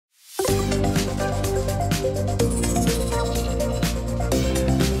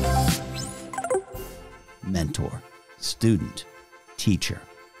Mentor, student, teacher,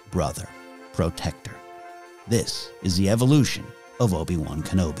 brother, protector. This is the evolution of Obi-Wan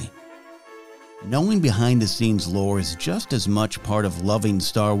Kenobi. Knowing behind-the-scenes lore is just as much part of loving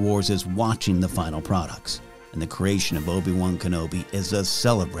Star Wars as watching the final products, and the creation of Obi-Wan Kenobi is a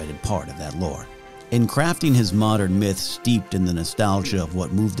celebrated part of that lore. In crafting his modern myth steeped in the nostalgia of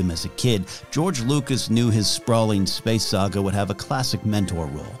what moved him as a kid, George Lucas knew his sprawling space saga would have a classic mentor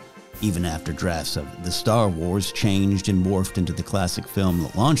role. Even after drafts of The Star Wars changed and morphed into the classic film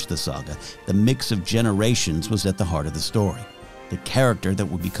that launched the saga, the mix of generations was at the heart of the story. The character that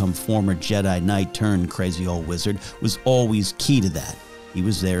would become former Jedi Knight turned crazy old wizard was always key to that. He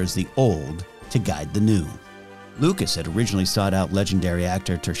was there as the old to guide the new. Lucas had originally sought out legendary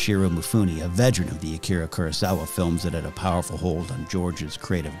actor Toshiro Mifune, a veteran of the Akira Kurosawa films that had a powerful hold on George's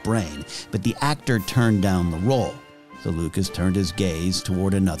creative brain, but the actor turned down the role, so Lucas turned his gaze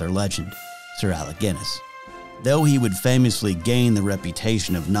toward another legend, Sir Alec Guinness. Though he would famously gain the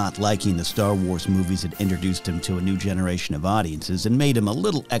reputation of not liking the Star Wars movies that introduced him to a new generation of audiences and made him a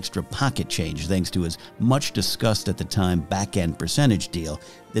little extra pocket change thanks to his much discussed at the time back-end percentage deal,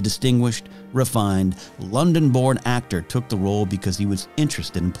 the distinguished, refined, London-born actor took the role because he was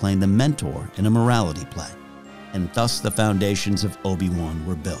interested in playing the mentor in a morality play. And thus the foundations of Obi-Wan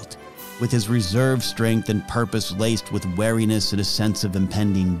were built. With his reserve strength and purpose laced with wariness and a sense of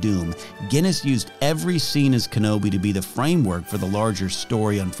impending doom, Guinness used every scene as Kenobi to be the framework for the larger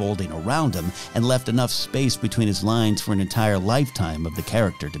story unfolding around him and left enough space between his lines for an entire lifetime of the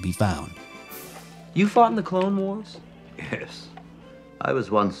character to be found. You fought in the Clone Wars? Yes. I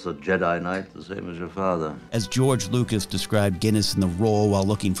was once a Jedi Knight, the same as your father. As George Lucas described Guinness in the role while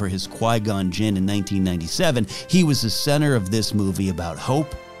looking for his Qui-Gon Jinn in 1997, he was the center of this movie about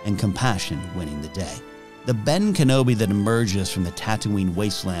hope and compassion winning the day. The Ben Kenobi that emerges from the Tatooine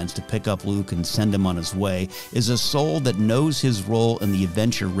wastelands to pick up Luke and send him on his way is a soul that knows his role in the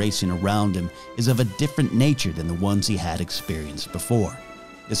adventure racing around him is of a different nature than the ones he had experienced before.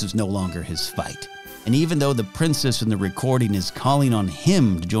 This is no longer his fight. And even though the princess in the recording is calling on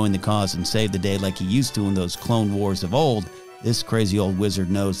him to join the cause and save the day like he used to in those Clone Wars of old, this crazy old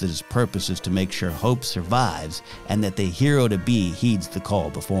wizard knows that his purpose is to make sure hope survives and that the hero-to-be heeds the call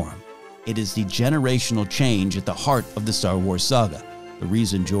before him. It is the generational change at the heart of the Star Wars saga, the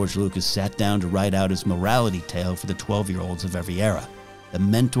reason George Lucas sat down to write out his morality tale for the 12-year-olds of every era. The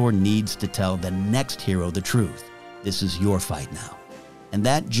mentor needs to tell the next hero the truth. This is your fight now. And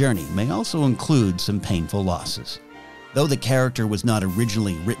that journey may also include some painful losses. Though the character was not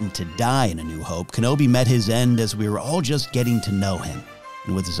originally written to die in A New Hope, Kenobi met his end as we were all just getting to know him.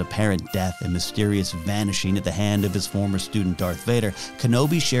 And with his apparent death and mysterious vanishing at the hand of his former student Darth Vader,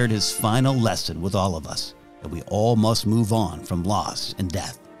 Kenobi shared his final lesson with all of us, that we all must move on from loss and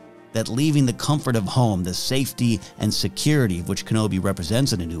death. That leaving the comfort of home, the safety and security of which Kenobi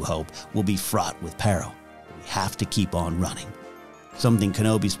represents in A New Hope, will be fraught with peril. We have to keep on running. Something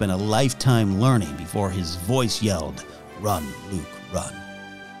Kenobi spent a lifetime learning before his voice yelled, "Run, Luke, run."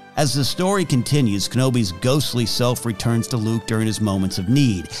 As the story continues, Kenobi's ghostly self returns to Luke during his moments of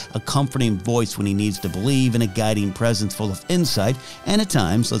need, a comforting voice when he needs to believe, and a guiding presence full of insight, and at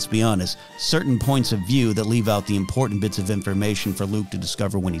times, let's be honest, certain points of view that leave out the important bits of information for Luke to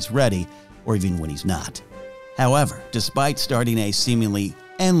discover when he's ready, or even when he's not. However, despite starting a seemingly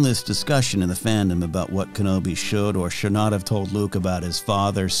endless discussion in the fandom about what Kenobi should or should not have told Luke about his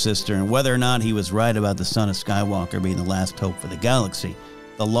father, sister, and whether or not he was right about the son of Skywalker being the last hope for the galaxy,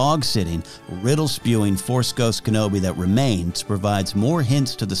 the log-sitting, riddle-spewing Force Ghost Kenobi that remains provides more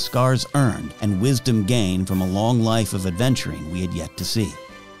hints to the scars earned and wisdom gained from a long life of adventuring we had yet to see.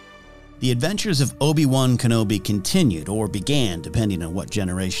 The adventures of Obi-Wan Kenobi continued, or began, depending on what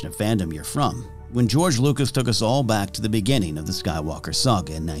generation of fandom you're from, when George Lucas took us all back to the beginning of the Skywalker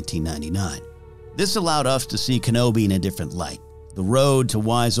saga in 1999. This allowed us to see Kenobi in a different light. The road to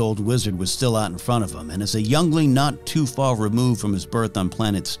wise old wizard was still out in front of him, and as a youngling not too far removed from his birth on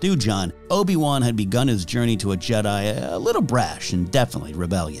planet Stewjon, Obi-Wan had begun his journey to a Jedi a little brash and definitely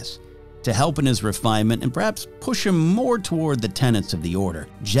rebellious. To help in his refinement and perhaps push him more toward the tenets of the Order,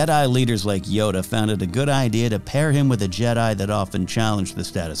 Jedi leaders like Yoda found it a good idea to pair him with a Jedi that often challenged the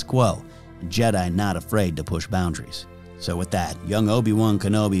status quo, a Jedi not afraid to push boundaries. So with that, young Obi-Wan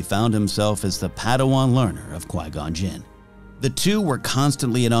Kenobi found himself as the Padawan learner of Qui-Gon Jinn. The two were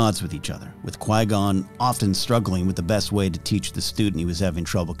constantly at odds with each other, with Qui-Gon often struggling with the best way to teach the student he was having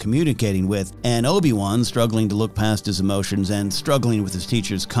trouble communicating with, and Obi-Wan struggling to look past his emotions and struggling with his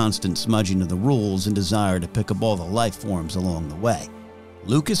teacher's constant smudging of the rules and desire to pick up all the life forms along the way.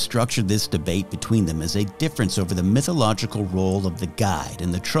 Lucas structured this debate between them as a difference over the mythological role of the guide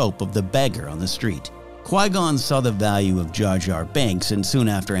and the trope of the beggar on the street. Qui-Gon saw the value of Jar Jar Binks and soon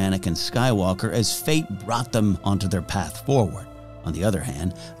after Anakin Skywalker as fate brought them onto their path forward. On the other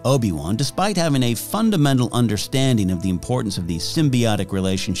hand, Obi-Wan, despite having a fundamental understanding of the importance of these symbiotic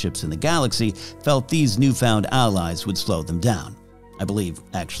relationships in the galaxy, felt these newfound allies would slow them down. I believe,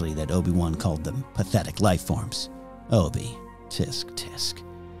 actually, that Obi-Wan called them pathetic life forms. Obi, tisk, tisk.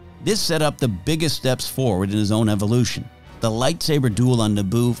 This set up the biggest steps forward in his own evolution. The lightsaber duel on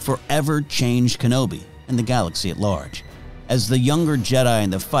Naboo forever changed Kenobi and the galaxy at large. As the younger Jedi in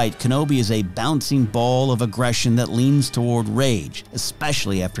the fight, Kenobi is a bouncing ball of aggression that leans toward rage,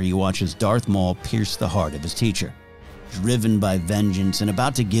 especially after he watches Darth Maul pierce the heart of his teacher. Driven by vengeance and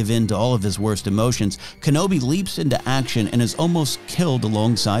about to give in to all of his worst emotions, Kenobi leaps into action and is almost killed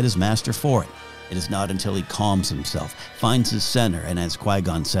alongside his master for it. It is not until he calms himself, finds his center, and as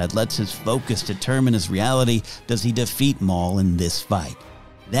Qui-Gon said, lets his focus determine his reality, does he defeat Maul in this fight.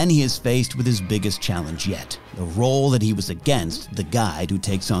 Then he is faced with his biggest challenge yet. The role that he was against, the guide who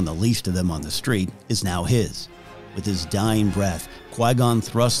takes on the least of them on the street, is now his. With his dying breath, Qui-Gon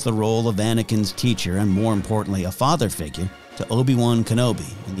thrusts the role of Anakin's teacher and, more importantly, a father figure to Obi-Wan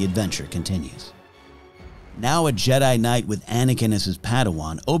Kenobi, and the adventure continues. Now a Jedi Knight with Anakin as his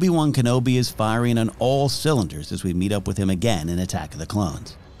Padawan, Obi-Wan Kenobi is firing on all cylinders as we meet up with him again in Attack of the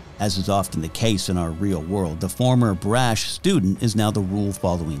Clones. As is often the case in our real world, the former brash student is now the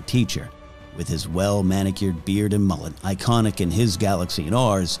rule-following teacher. With his well-manicured beard and mullet, iconic in his galaxy and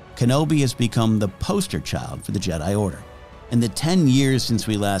ours, Kenobi has become the poster child for the Jedi Order. In the 10 years since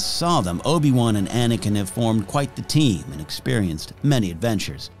we last saw them, Obi-Wan and Anakin have formed quite the team and experienced many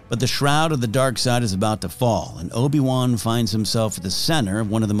adventures. But the shroud of the dark side is about to fall, and Obi-Wan finds himself at the center of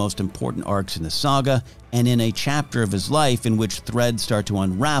one of the most important arcs in the saga, and in a chapter of his life in which threads start to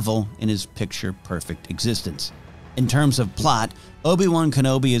unravel in his picture-perfect existence. In terms of plot, Obi-Wan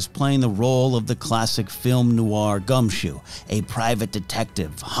Kenobi is playing the role of the classic film noir gumshoe, a private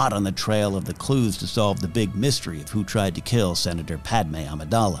detective hot on the trail of the clues to solve the big mystery of who tried to kill Senator Padme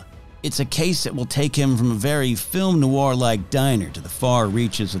Amidala. It's a case that will take him from a very film noir-like diner to the far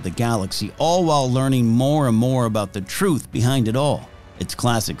reaches of the galaxy, all while learning more and more about the truth behind it all. It's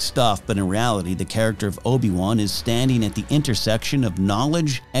classic stuff, but in reality, the character of Obi-Wan is standing at the intersection of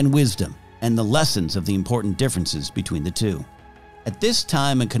knowledge and wisdom, and the lessons of the important differences between the two. At this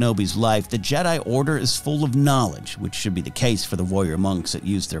time in Kenobi's life, the Jedi Order is full of knowledge, which should be the case for the warrior monks that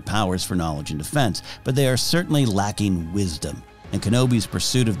use their powers for knowledge and defense, but they are certainly lacking wisdom. And Kenobi's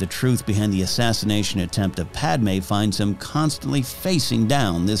pursuit of the truth behind the assassination attempt of Padme finds him constantly facing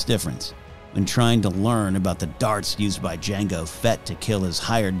down this difference. When trying to learn about the darts used by Jango Fett to kill his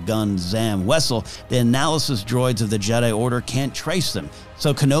hired gun Zam Wesell, the analysis droids of the Jedi Order can't trace them,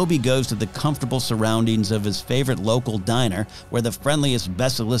 so Kenobi goes to the comfortable surroundings of his favorite local diner, where the friendliest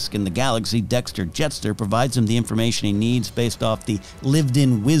basilisk in the galaxy, Dexter Jetster, provides him the information he needs based off the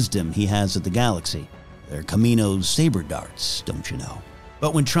lived-in wisdom he has of the galaxy. They're Kamino's saber darts, don't you know?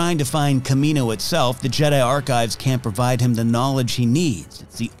 But when trying to find Kamino itself, the Jedi Archives can't provide him the knowledge he needs.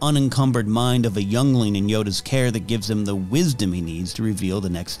 It's the unencumbered mind of a youngling in Yoda's care that gives him the wisdom he needs to reveal the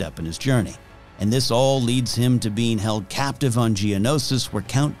next step in his journey. And this all leads him to being held captive on Geonosis, where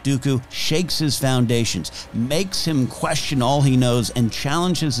Count Dooku shakes his foundations, makes him question all he knows, and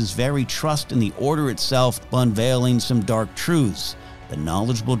challenges his very trust in the Order itself by unveiling some dark truths. The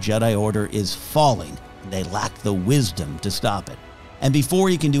knowledgeable Jedi Order is falling, and they lack the wisdom to stop it. And before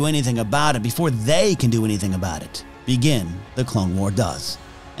he can do anything about it, before they can do anything about it, the Clone War does.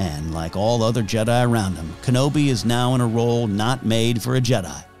 And like all other Jedi around him, Kenobi is now in a role not made for a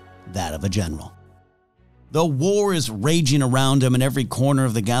Jedi, that of a general. Though war is raging around him and every corner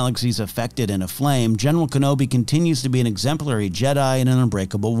of the galaxy is affected and aflame, General Kenobi continues to be an exemplary Jedi and an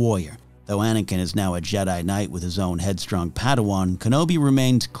unbreakable warrior. Though Anakin is now a Jedi Knight with his own headstrong Padawan, Kenobi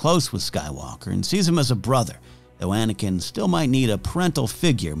remains close with Skywalker and sees him as a brother, though Anakin still might need a parental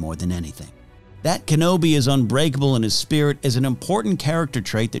figure more than anything. That Kenobi is unbreakable in his spirit is an important character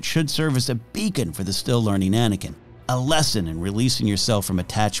trait that should serve as a beacon for the still learning Anakin. A lesson in releasing yourself from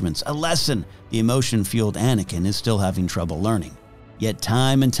attachments, a lesson the emotion-fueled Anakin is still having trouble learning. Yet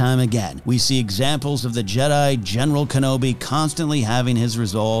time and time again, we see examples of the Jedi General Kenobi constantly having his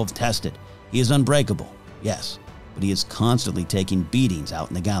resolve tested. He is unbreakable, yes, but he is constantly taking beatings out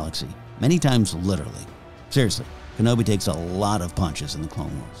in the galaxy, many times literally. Seriously, Kenobi takes a lot of punches in the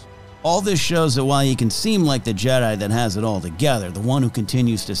Clone Wars. All this shows that while he can seem like the Jedi that has it all together, the one who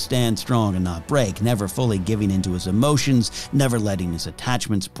continues to stand strong and not break, never fully giving into his emotions, never letting his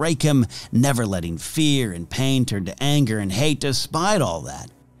attachments break him, never letting fear and pain turn to anger and hate, despite all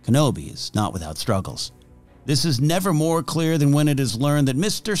that, Kenobi is not without struggles. This is never more clear than when it is learned that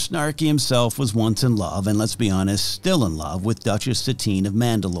Mr. Snarky himself was once in love, and let's be honest, still in love with Duchess Satine of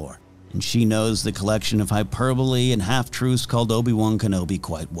Mandalore. And she knows the collection of hyperbole and half-truths called Obi-Wan Kenobi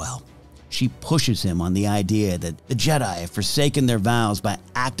quite well. She pushes him on the idea that the Jedi have forsaken their vows by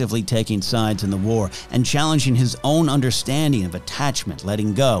actively taking sides in the war and challenging his own understanding of attachment,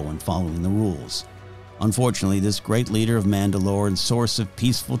 letting go, and following the rules. Unfortunately, this great leader of Mandalore and source of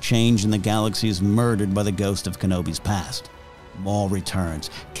peaceful change in the galaxy is murdered by the ghost of Kenobi's past. Maul returns,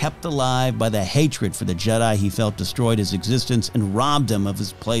 kept alive by the hatred for the Jedi he felt destroyed his existence and robbed him of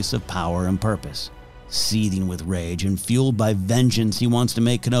his place of power and purpose. Seething with rage and fueled by vengeance, he wants to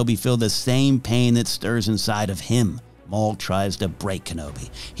make Kenobi feel the same pain that stirs inside of him. Maul tries to break Kenobi.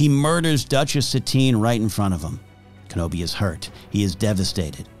 He murders Duchess Satine right in front of him. Kenobi is hurt. He is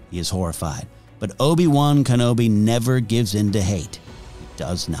devastated. He is horrified. But Obi-Wan Kenobi never gives in to hate. He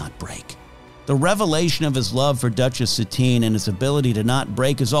does not break. The revelation of his love for Duchess Satine and his ability to not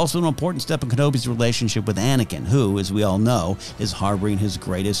break is also an important step in Kenobi's relationship with Anakin, who, as we all know, is harboring his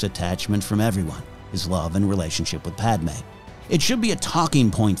greatest attachment from everyone, his love and relationship with Padme. It should be a talking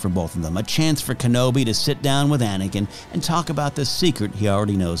point for both of them, a chance for Kenobi to sit down with Anakin and talk about the secret he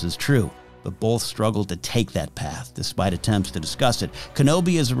already knows is true. But both struggle to take that path, despite attempts to discuss it.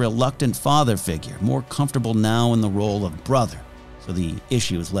 Kenobi is a reluctant father figure, more comfortable now in the role of brother. So the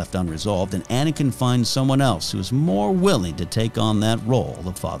issue is left unresolved, and Anakin finds someone else who is more willing to take on that role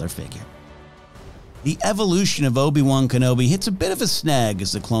of father figure. The evolution of Obi-Wan Kenobi hits a bit of a snag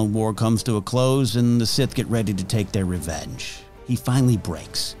as the Clone War comes to a close and the Sith get ready to take their revenge. He finally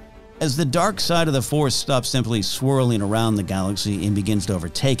breaks. As the dark side of the Force stops simply swirling around the galaxy and begins to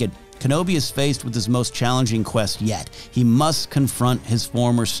overtake it, Kenobi is faced with his most challenging quest yet. He must confront his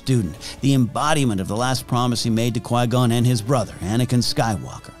former student, the embodiment of the last promise he made to Qui-Gon and his brother, Anakin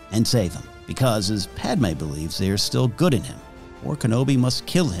Skywalker, and save him, because, as Padme believes, they are still good in him, or Kenobi must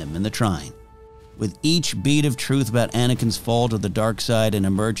kill him in the trying. With each beat of truth about Anakin's fall to the dark side and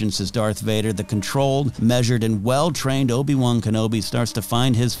emergence as Darth Vader, the controlled, measured, and well-trained Obi-Wan Kenobi starts to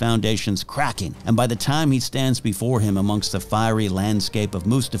find his foundations cracking, and by the time he stands before him amongst the fiery landscape of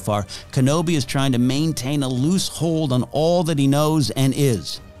Mustafar, Kenobi is trying to maintain a loose hold on all that he knows and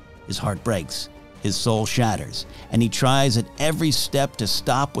is. His heart breaks, his soul shatters, and he tries at every step to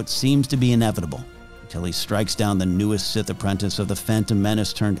stop what seems to be inevitable, until he strikes down the newest Sith apprentice of the Phantom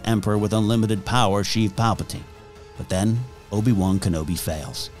Menace turned Emperor with unlimited power, Sheev Palpatine. But then, Obi-Wan Kenobi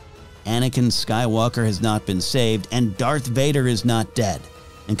fails. Anakin Skywalker has not been saved, and Darth Vader is not dead.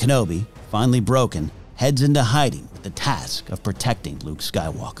 And Kenobi, finally broken, heads into hiding with the task of protecting Luke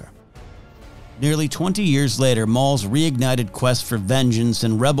Skywalker. Nearly 20 years later, Maul's reignited quest for vengeance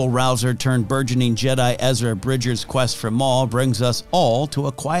and rebel-rouser turned burgeoning Jedi Ezra Bridger's quest for Maul brings us all to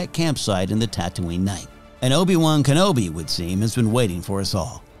a quiet campsite in the Tatooine night. And Obi-Wan Kenobi, it would seem, has been waiting for us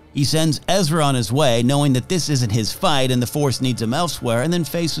all. He sends Ezra on his way, knowing that this isn't his fight and the Force needs him elsewhere, and then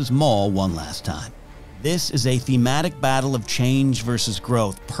faces Maul one last time. This is a thematic battle of change versus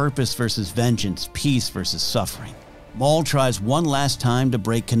growth, purpose versus vengeance, peace versus suffering. Maul tries one last time to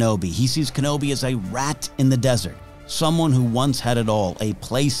break Kenobi. He sees Kenobi as a rat in the desert, someone who once had it all, a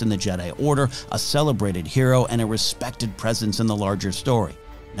place in the Jedi Order, a celebrated hero, and a respected presence in the larger story.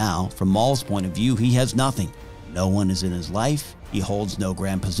 Now, from Maul's point of view, he has nothing. No one is in his life, he holds no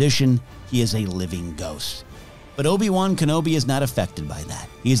grand position, he is a living ghost. But Obi-Wan Kenobi is not affected by that.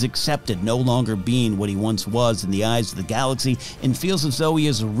 He has accepted no longer being what he once was in the eyes of the galaxy and feels as though he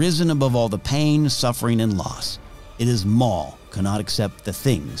has risen above all the pain, suffering, and loss. It is Maul cannot accept the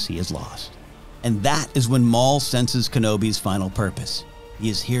things he has lost. And that is when Maul senses Kenobi's final purpose. He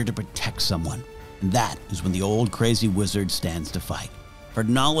is here to protect someone. And that is when the old crazy wizard stands to fight. For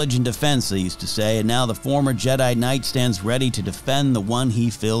knowledge and defense, they used to say, and now the former Jedi Knight stands ready to defend the one he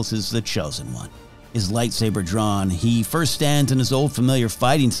feels is the chosen one. His lightsaber drawn, he first stands in his old familiar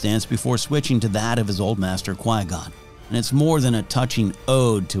fighting stance before switching to that of his old master Qui-Gon. And it's more than a touching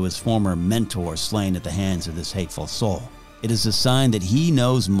ode to his former mentor slain at the hands of this hateful soul. It is a sign that he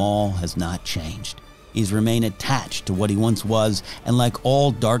knows Maul has not changed. He's remained attached to what he once was, and like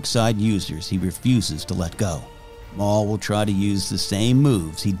all dark side users, he refuses to let go. Maul will try to use the same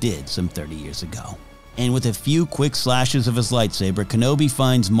moves he did some 30 years ago. And with a few quick slashes of his lightsaber, Kenobi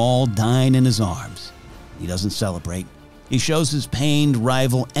finds Maul dying in his arms. He doesn't celebrate. He shows his pained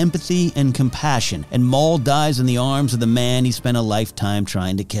rival empathy and compassion, and Maul dies in the arms of the man he spent a lifetime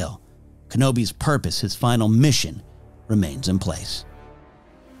trying to kill. Kenobi's purpose, his final mission, remains in place.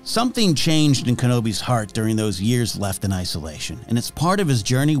 Something changed in Kenobi's heart during those years left in isolation, and it's part of his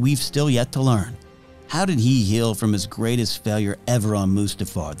journey we've still yet to learn. How did he heal from his greatest failure ever on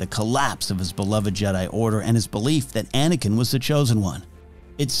Mustafar, the collapse of his beloved Jedi Order, and his belief that Anakin was the chosen one?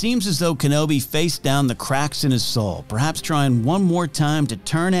 It seems as though Kenobi faced down the cracks in his soul, perhaps trying one more time to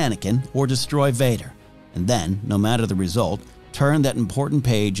turn Anakin or destroy Vader, and then, no matter the result, turn that important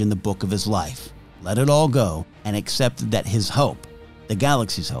page in the book of his life, let it all go, and accepted that his hope, the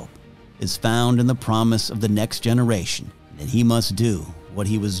galaxy's hope, is found in the promise of the next generation, and that he must do what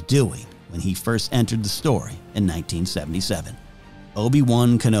he was doing when he first entered the story in 1977.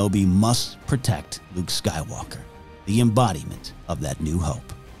 Obi-Wan Kenobi must protect Luke Skywalker, the embodiment of that new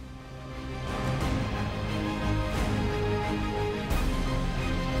hope.